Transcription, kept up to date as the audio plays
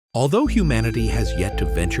Although humanity has yet to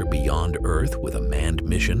venture beyond Earth with a manned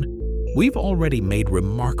mission, we've already made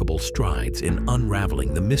remarkable strides in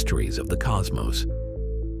unraveling the mysteries of the cosmos.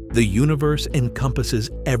 The universe encompasses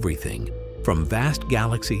everything, from vast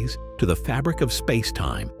galaxies to the fabric of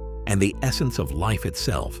space-time and the essence of life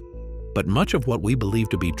itself. But much of what we believe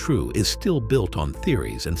to be true is still built on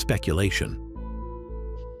theories and speculation.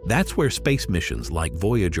 That's where space missions like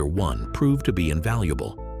Voyager 1 prove to be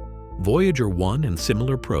invaluable. Voyager 1 and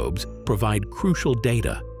similar probes provide crucial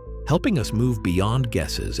data, helping us move beyond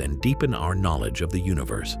guesses and deepen our knowledge of the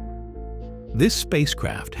universe. This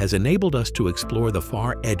spacecraft has enabled us to explore the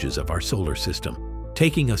far edges of our solar system,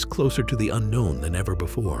 taking us closer to the unknown than ever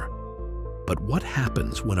before. But what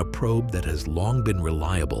happens when a probe that has long been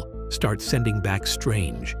reliable starts sending back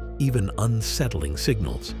strange, even unsettling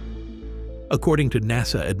signals? According to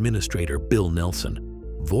NASA Administrator Bill Nelson,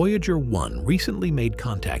 Voyager 1 recently made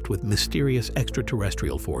contact with mysterious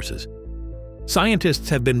extraterrestrial forces. Scientists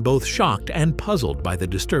have been both shocked and puzzled by the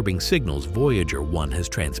disturbing signals Voyager 1 has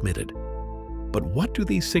transmitted. But what do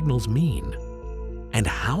these signals mean? And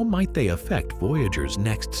how might they affect Voyager's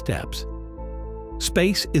next steps?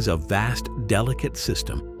 Space is a vast, delicate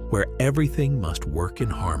system where everything must work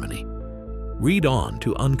in harmony. Read on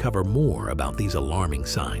to uncover more about these alarming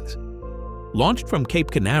signs. Launched from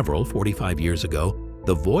Cape Canaveral 45 years ago,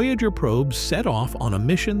 the Voyager probes set off on a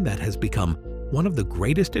mission that has become one of the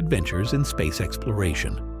greatest adventures in space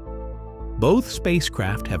exploration. Both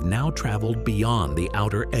spacecraft have now traveled beyond the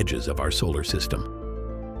outer edges of our solar system.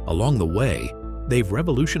 Along the way, they've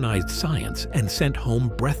revolutionized science and sent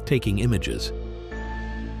home breathtaking images.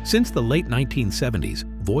 Since the late 1970s,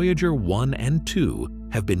 Voyager 1 and 2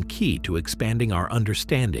 have been key to expanding our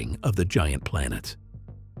understanding of the giant planets.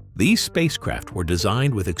 These spacecraft were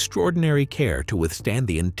designed with extraordinary care to withstand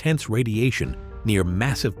the intense radiation near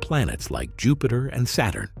massive planets like Jupiter and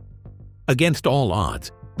Saturn. Against all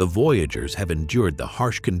odds, the Voyagers have endured the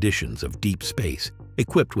harsh conditions of deep space,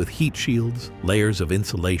 equipped with heat shields, layers of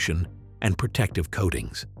insulation, and protective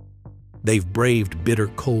coatings. They've braved bitter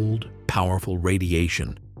cold, powerful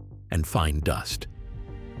radiation, and fine dust.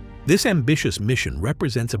 This ambitious mission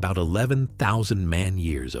represents about 11,000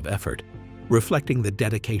 man-years of effort, reflecting the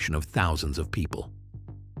dedication of thousands of people.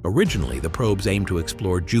 Originally, the probes aimed to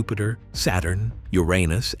explore Jupiter, Saturn,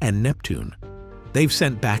 Uranus, and Neptune. They've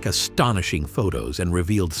sent back astonishing photos and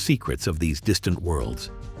revealed secrets of these distant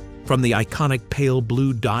worlds. From the iconic pale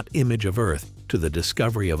blue dot image of Earth to the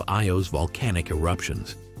discovery of Io's volcanic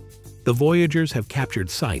eruptions, the Voyagers have captured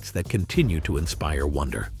sights that continue to inspire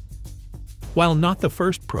wonder. While not the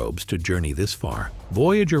first probes to journey this far,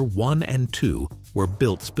 Voyager 1 and 2 were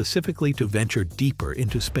built specifically to venture deeper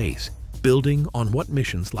into space, building on what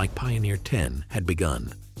missions like Pioneer 10 had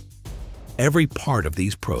begun. Every part of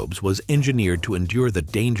these probes was engineered to endure the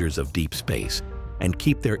dangers of deep space and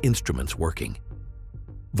keep their instruments working.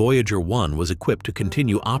 Voyager 1 was equipped to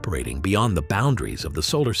continue operating beyond the boundaries of the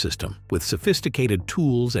solar system with sophisticated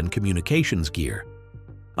tools and communications gear.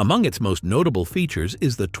 Among its most notable features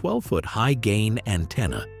is the 12-foot high-gain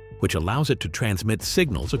antenna, which allows it to transmit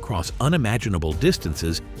signals across unimaginable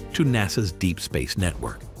distances to NASA's deep space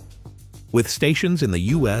network. With stations in the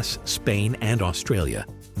US, Spain, and Australia,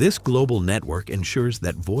 this global network ensures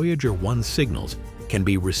that Voyager 1 signals can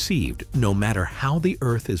be received no matter how the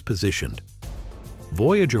Earth is positioned.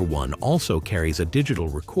 Voyager 1 also carries a digital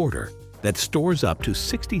recorder that stores up to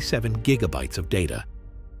 67 gigabytes of data.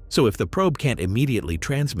 So if the probe can't immediately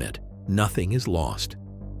transmit, nothing is lost.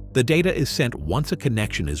 The data is sent once a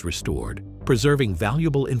connection is restored, preserving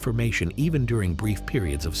valuable information even during brief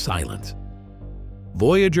periods of silence.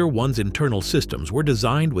 Voyager 1's internal systems were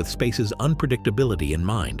designed with space's unpredictability in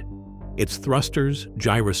mind. Its thrusters,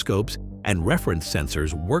 gyroscopes, and reference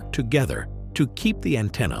sensors work together to keep the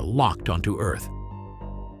antenna locked onto Earth.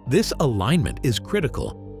 This alignment is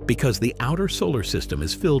critical because the outer solar system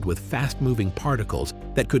is filled with fast-moving particles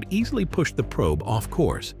that could easily push the probe off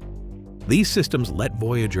course. These systems let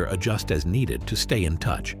Voyager adjust as needed to stay in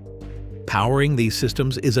touch. Powering these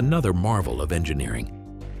systems is another marvel of engineering.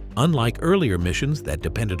 Unlike earlier missions that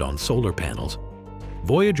depended on solar panels,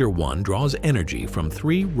 Voyager 1 draws energy from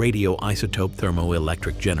 3 radioisotope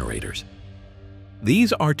thermoelectric generators.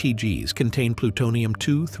 These RTGs contain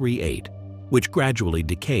plutonium-238, which gradually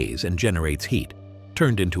decays and generates heat,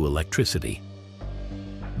 turned into electricity.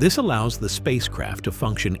 This allows the spacecraft to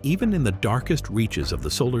function even in the darkest reaches of the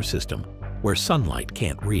solar system, where sunlight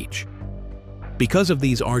can't reach. Because of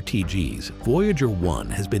these RTGs, Voyager 1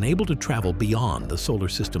 has been able to travel beyond the solar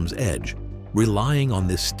system's edge, relying on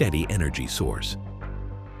this steady energy source.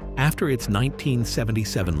 After its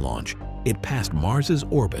 1977 launch, it passed Mars's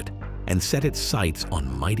orbit and set its sights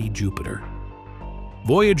on mighty Jupiter.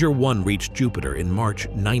 Voyager 1 reached Jupiter in March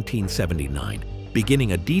 1979,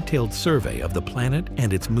 beginning a detailed survey of the planet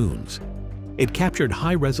and its moons. It captured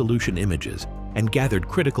high-resolution images and gathered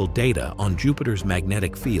critical data on Jupiter's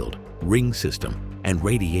magnetic field, ring system, and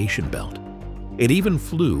radiation belt. It even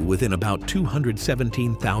flew within about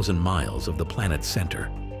 217,000 miles of the planet's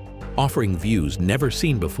center, offering views never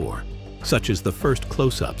seen before, such as the first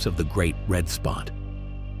close-ups of the Great Red Spot.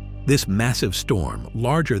 This massive storm,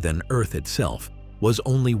 larger than Earth itself, was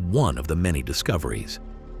only one of the many discoveries.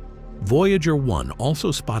 Voyager 1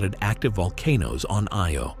 also spotted active volcanoes on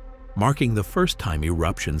Io, marking the first time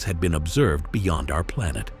eruptions had been observed beyond our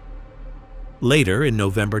planet. Later, in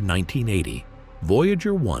November 1980,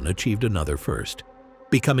 Voyager 1 achieved another first,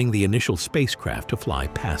 becoming the initial spacecraft to fly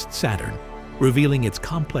past Saturn, revealing its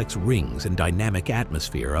complex rings and dynamic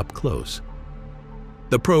atmosphere up close.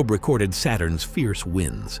 The probe recorded Saturn's fierce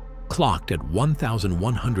winds, clocked at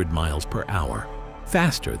 1,100 miles per hour,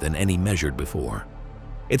 faster than any measured before.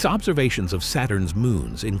 Its observations of Saturn's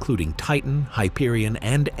moons, including Titan, Hyperion,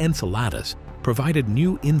 and Enceladus, provided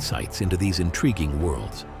new insights into these intriguing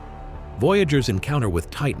worlds. Voyager's encounter with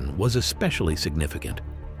Titan was especially significant,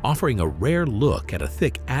 offering a rare look at a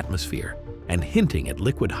thick atmosphere and hinting at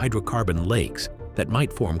liquid hydrocarbon lakes that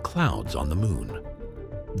might form clouds on the moon.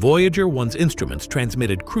 Voyager 1's instruments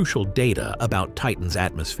transmitted crucial data about Titan's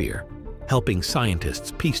atmosphere, helping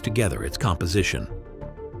scientists piece together its composition.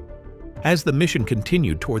 As the mission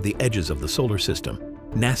continued toward the edges of the solar system,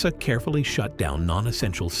 NASA carefully shut down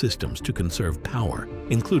non-essential systems to conserve power,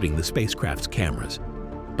 including the spacecraft's cameras.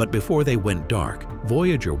 But before they went dark,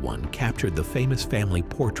 Voyager 1 captured the famous family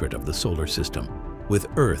portrait of the solar system, with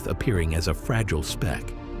Earth appearing as a fragile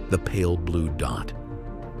speck, the pale blue dot.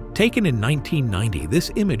 Taken in 1990,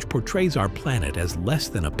 this image portrays our planet as less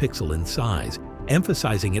than a pixel in size,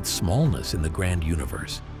 emphasizing its smallness in the grand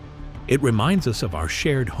universe. It reminds us of our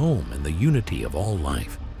shared home and the unity of all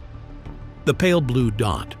life. The pale blue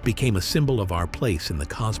dot became a symbol of our place in the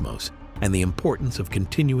cosmos and the importance of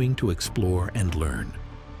continuing to explore and learn.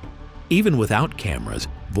 Even without cameras,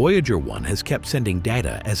 Voyager 1 has kept sending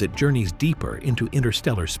data as it journeys deeper into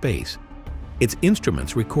interstellar space. Its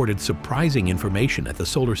instruments recorded surprising information at the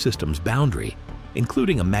solar system's boundary,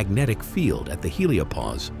 including a magnetic field at the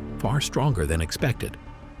heliopause, far stronger than expected,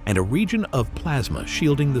 and a region of plasma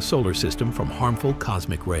shielding the solar system from harmful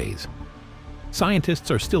cosmic rays.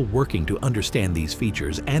 Scientists are still working to understand these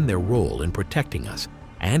features and their role in protecting us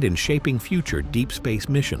and in shaping future deep space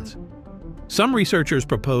missions. Some researchers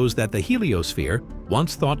propose that the heliosphere,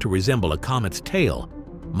 once thought to resemble a comet's tail,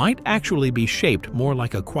 might actually be shaped more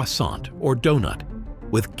like a croissant or donut,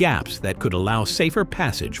 with gaps that could allow safer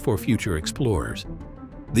passage for future explorers.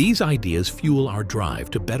 These ideas fuel our drive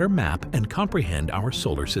to better map and comprehend our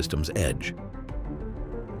solar system's edge.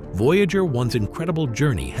 Voyager 1's incredible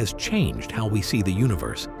journey has changed how we see the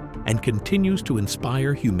universe and continues to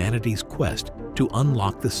inspire humanity's quest to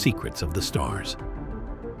unlock the secrets of the stars.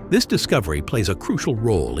 This discovery plays a crucial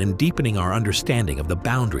role in deepening our understanding of the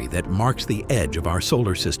boundary that marks the edge of our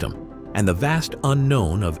solar system and the vast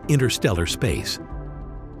unknown of interstellar space.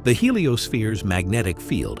 The heliosphere's magnetic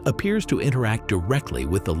field appears to interact directly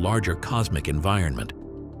with the larger cosmic environment,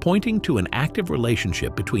 pointing to an active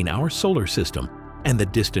relationship between our solar system and the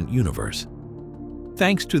distant universe.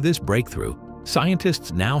 Thanks to this breakthrough,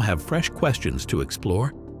 scientists now have fresh questions to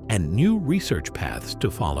explore and new research paths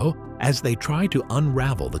to follow as they try to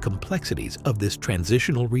unravel the complexities of this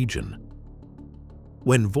transitional region.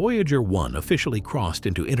 When Voyager 1 officially crossed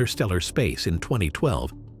into interstellar space in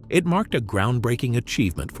 2012, it marked a groundbreaking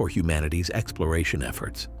achievement for humanity's exploration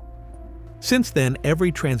efforts. Since then,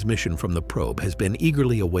 every transmission from the probe has been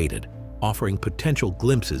eagerly awaited, offering potential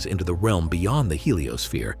glimpses into the realm beyond the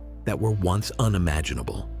heliosphere that were once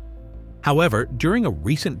unimaginable. However, during a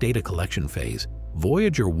recent data collection phase,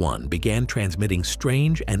 Voyager 1 began transmitting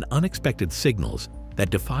strange and unexpected signals that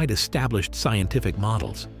defied established scientific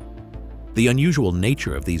models. The unusual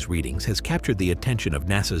nature of these readings has captured the attention of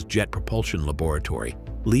NASA's Jet Propulsion Laboratory,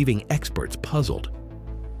 leaving experts puzzled.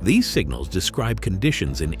 These signals describe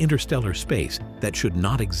conditions in interstellar space that should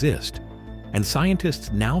not exist, and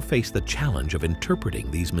scientists now face the challenge of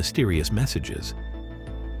interpreting these mysterious messages.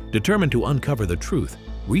 Determined to uncover the truth,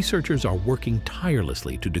 researchers are working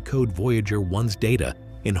tirelessly to decode Voyager 1's data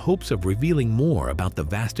in hopes of revealing more about the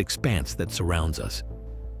vast expanse that surrounds us.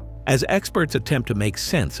 As experts attempt to make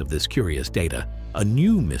sense of this curious data, a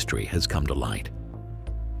new mystery has come to light.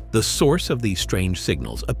 The source of these strange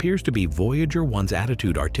signals appears to be Voyager 1's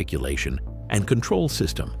attitude articulation and control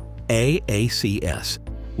system, AACS,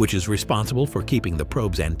 which is responsible for keeping the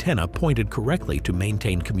probe's antenna pointed correctly to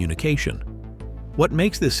maintain communication. What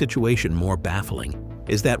makes this situation more baffling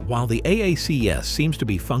is that while the AACS seems to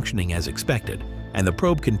be functioning as expected and the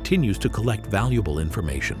probe continues to collect valuable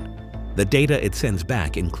information, the data it sends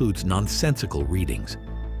back includes nonsensical readings.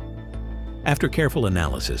 After careful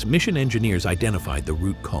analysis, mission engineers identified the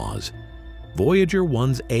root cause. Voyager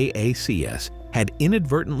 1's AACS had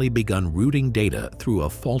inadvertently begun routing data through a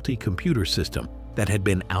faulty computer system that had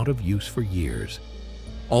been out of use for years.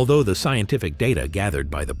 Although the scientific data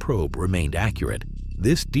gathered by the probe remained accurate,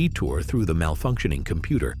 this detour through the malfunctioning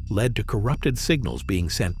computer led to corrupted signals being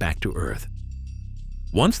sent back to Earth.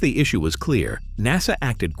 Once the issue was clear, NASA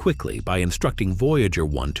acted quickly by instructing Voyager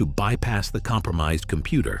 1 to bypass the compromised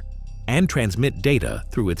computer and transmit data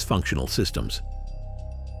through its functional systems.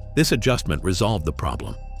 This adjustment resolved the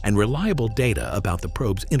problem, and reliable data about the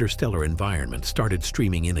probe's interstellar environment started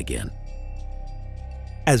streaming in again.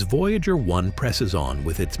 As Voyager 1 presses on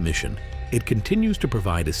with its mission, it continues to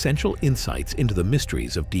provide essential insights into the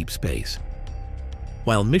mysteries of deep space.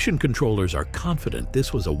 While mission controllers are confident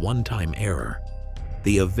this was a one-time error,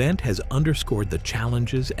 the event has underscored the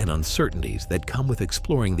challenges and uncertainties that come with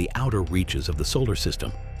exploring the outer reaches of the solar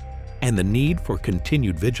system and the need for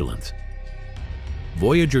continued vigilance.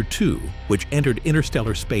 Voyager 2, which entered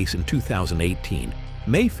interstellar space in 2018,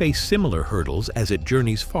 may face similar hurdles as it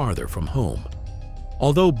journeys farther from home.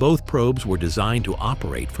 Although both probes were designed to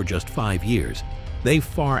operate for just 5 years, they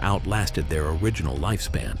far outlasted their original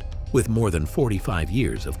lifespan, with more than 45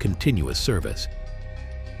 years of continuous service.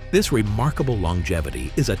 This remarkable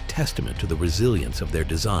longevity is a testament to the resilience of their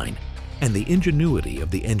design and the ingenuity of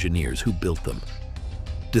the engineers who built them.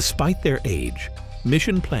 Despite their age,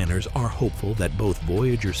 mission planners are hopeful that both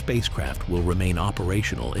Voyager spacecraft will remain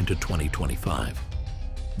operational into 2025.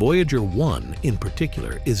 Voyager 1, in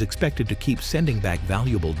particular, is expected to keep sending back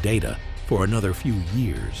valuable data for another few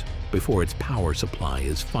years before its power supply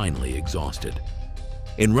is finally exhausted.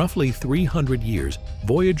 In roughly 300 years,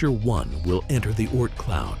 Voyager 1 will enter the Oort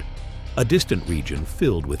cloud, a distant region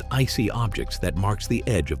filled with icy objects that marks the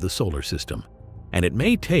edge of the solar system. And it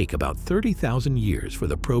may take about 30,000 years for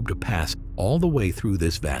the probe to pass all the way through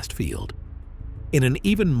this vast field. In an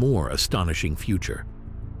even more astonishing future,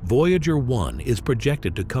 Voyager 1 is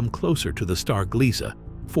projected to come closer to the star Gliese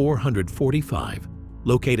 445,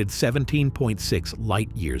 located 17.6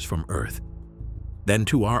 light-years from Earth, than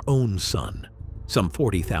to our own Sun, some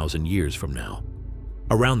 40,000 years from now.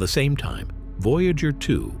 Around the same time, Voyager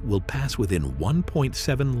 2 will pass within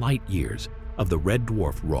 1.7 light-years of the red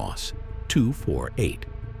dwarf Ross 248,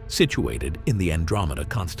 situated in the Andromeda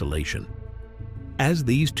constellation. As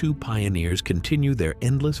these two pioneers continue their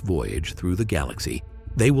endless voyage through the galaxy,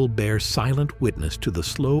 they will bear silent witness to the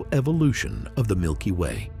slow evolution of the Milky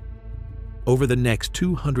Way. Over the next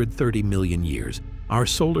 230 million years, our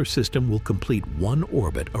solar system will complete one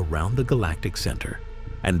orbit around the galactic center,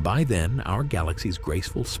 and by then our galaxy's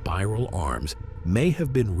graceful spiral arms may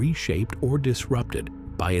have been reshaped or disrupted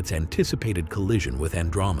by its anticipated collision with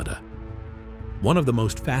Andromeda. One of the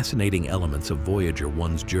most fascinating elements of Voyager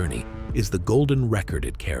 1's journey is the golden record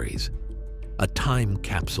it carries, a time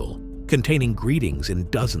capsule containing greetings in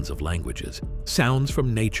dozens of languages, sounds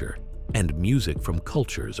from nature, and music from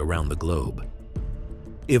cultures around the globe.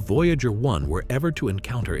 If Voyager 1 were ever to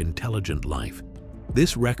encounter intelligent life,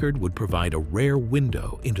 this record would provide a rare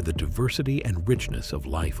window into the diversity and richness of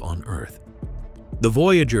life on Earth. The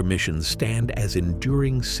Voyager missions stand as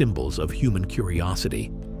enduring symbols of human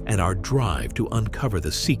curiosity and our drive to uncover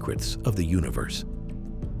the secrets of the universe.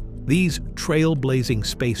 These trailblazing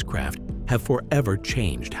spacecraft have forever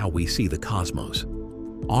changed how we see the cosmos,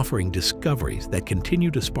 offering discoveries that continue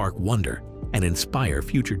to spark wonder and inspire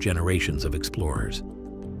future generations of explorers.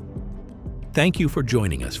 Thank you for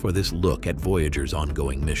joining us for this look at Voyager's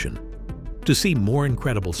ongoing mission. To see more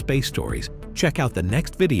incredible space stories, check out the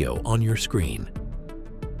next video on your screen.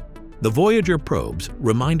 The Voyager probes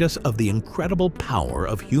remind us of the incredible power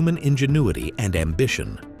of human ingenuity and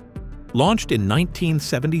ambition. Launched in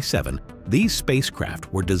 1977, these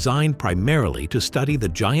spacecraft were designed primarily to study the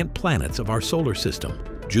giant planets of our solar system: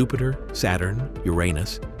 Jupiter, Saturn,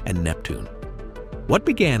 Uranus, and Neptune. What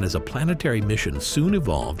began as a planetary mission soon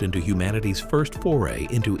evolved into humanity's first foray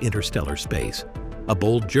into interstellar space, a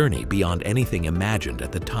bold journey beyond anything imagined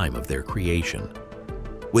at the time of their creation.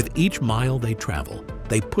 With each mile they travel,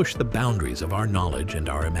 they push the boundaries of our knowledge and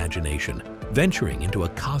our imagination, venturing into a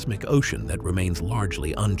cosmic ocean that remains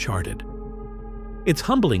largely uncharted. It's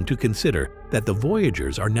humbling to consider that the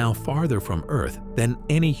Voyagers are now farther from Earth than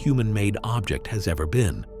any human-made object has ever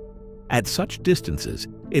been. At such distances,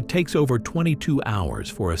 it takes over 22 hours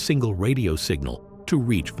for a single radio signal to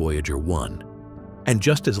reach Voyager 1, and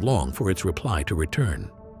just as long for its reply to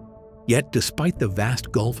return. Yet, despite the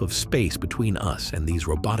vast gulf of space between us and these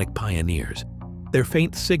robotic pioneers, their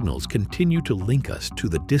faint signals continue to link us to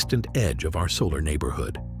the distant edge of our solar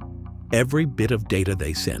neighborhood. Every bit of data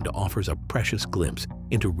they send offers a precious glimpse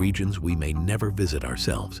into regions we may never visit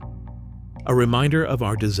ourselves. A reminder of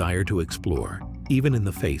our desire to explore, even in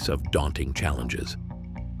the face of daunting challenges.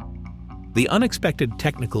 The unexpected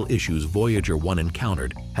technical issues Voyager 1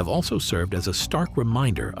 encountered have also served as a stark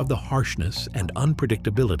reminder of the harshness and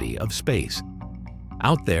unpredictability of space.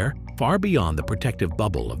 Out there, far beyond the protective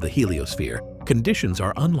bubble of the heliosphere, conditions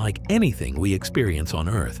are unlike anything we experience on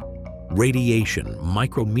Earth. Radiation,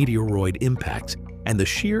 micrometeoroid impacts, and the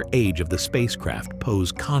sheer age of the spacecraft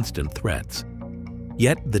pose constant threats.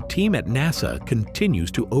 Yet the team at NASA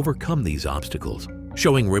continues to overcome these obstacles,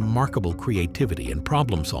 showing remarkable creativity and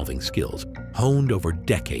problem-solving skills honed over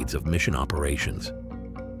decades of mission operations.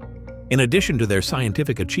 In addition to their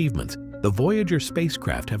scientific achievements, the Voyager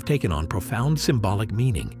spacecraft have taken on profound symbolic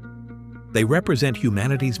meaning. They represent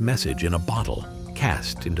humanity's message in a bottle,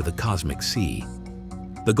 cast into the cosmic sea.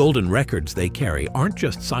 The golden records they carry aren't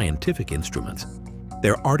just scientific instruments.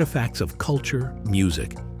 They're artifacts of culture,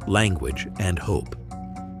 music, language, and hope.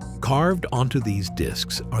 Carved onto these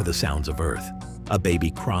discs are the sounds of Earth, a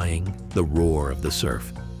baby crying, the roar of the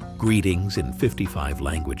surf, greetings in 55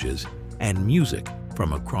 languages, and music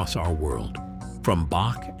from across our world, from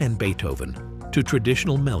Bach and Beethoven to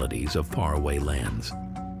traditional melodies of faraway lands.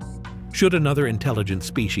 Should another intelligent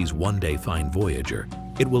species one day find Voyager,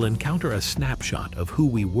 it will encounter a snapshot of who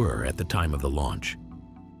we were at the time of the launch.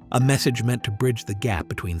 A message meant to bridge the gap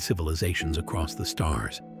between civilizations across the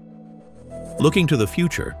stars. Looking to the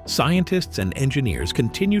future, scientists and engineers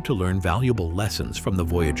continue to learn valuable lessons from the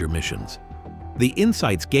Voyager missions. The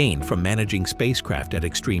insights gained from managing spacecraft at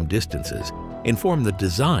extreme distances inform the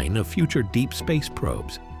design of future deep space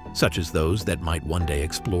probes, such as those that might one day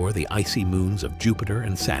explore the icy moons of Jupiter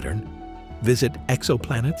and Saturn, visit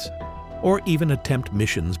exoplanets, or even attempt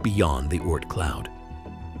missions beyond the Oort cloud.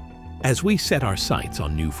 As we set our sights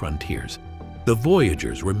on new frontiers, the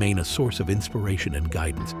Voyagers remain a source of inspiration and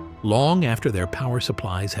guidance. Long after their power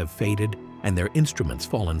supplies have faded and their instruments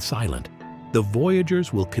fallen silent, the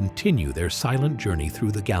Voyagers will continue their silent journey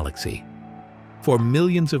through the galaxy. For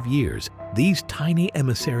millions of years, these tiny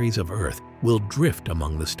emissaries of Earth will drift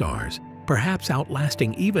among the stars, perhaps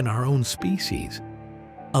outlasting even our own species.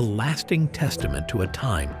 A lasting testament to a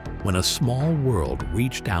time when a small world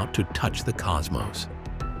reached out to touch the cosmos.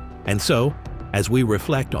 And so, as we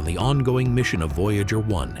reflect on the ongoing mission of Voyager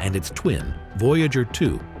 1 and its twin, Voyager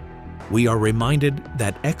 2, we are reminded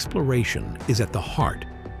that exploration is at the heart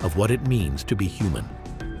of what it means to be human.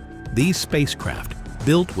 These spacecraft,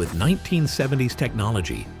 built with 1970s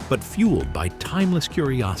technology but fueled by timeless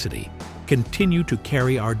curiosity, continue to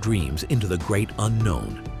carry our dreams into the great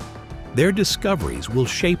unknown. Their discoveries will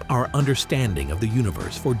shape our understanding of the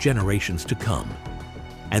universe for generations to come,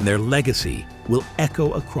 and their legacy will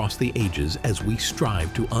echo across the ages as we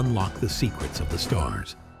strive to unlock the secrets of the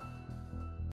stars.